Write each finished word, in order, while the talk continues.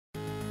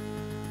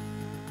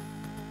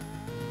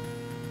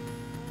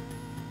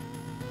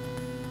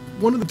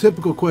one of the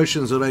typical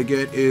questions that I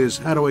get is,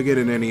 how do I get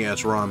an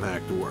NES Rom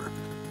hack to work?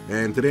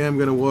 And today I'm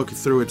going to walk you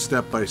through it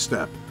step by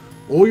step.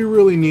 All you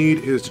really need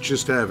is to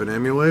just have an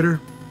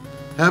emulator,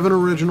 have an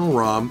original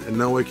ROM, and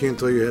no, I can't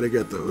tell you how to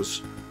get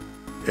those,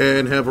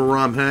 and have a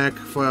ROM hack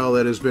file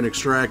that has been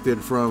extracted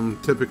from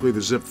typically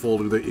the zip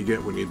folder that you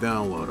get when you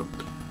download them.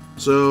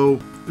 So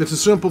it's a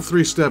simple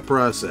 3-step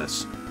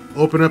process.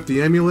 Open up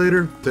the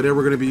emulator. Today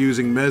we're going to be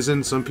using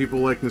Mesen. Some people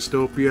like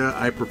Nostopia.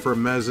 I prefer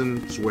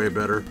Mesen. It's way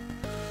better.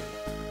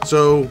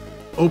 So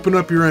open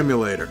up your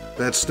emulator.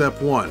 That's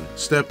step 1.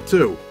 Step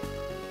 2.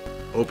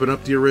 Open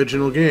up the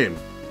original game.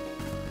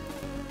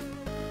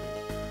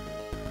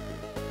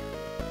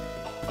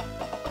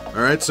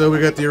 Alright, so we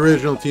got the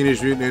original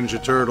Teenage Mutant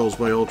Ninja Turtles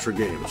by Ultra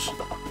Games.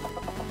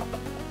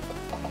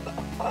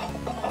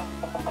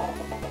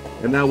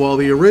 And now while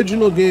the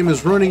original game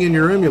is running in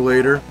your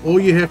emulator, all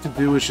you have to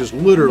do is just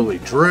literally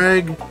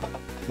drag,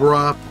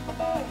 drop,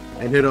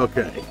 and hit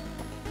OK.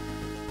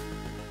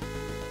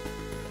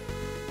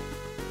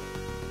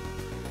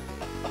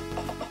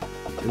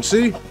 And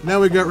see, now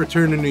we got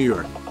Return to New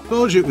York.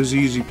 Told you it was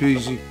easy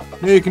peasy.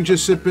 Now you can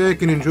just sit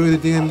back and enjoy the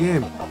damn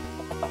game.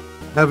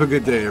 Have a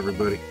good day,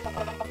 everybody.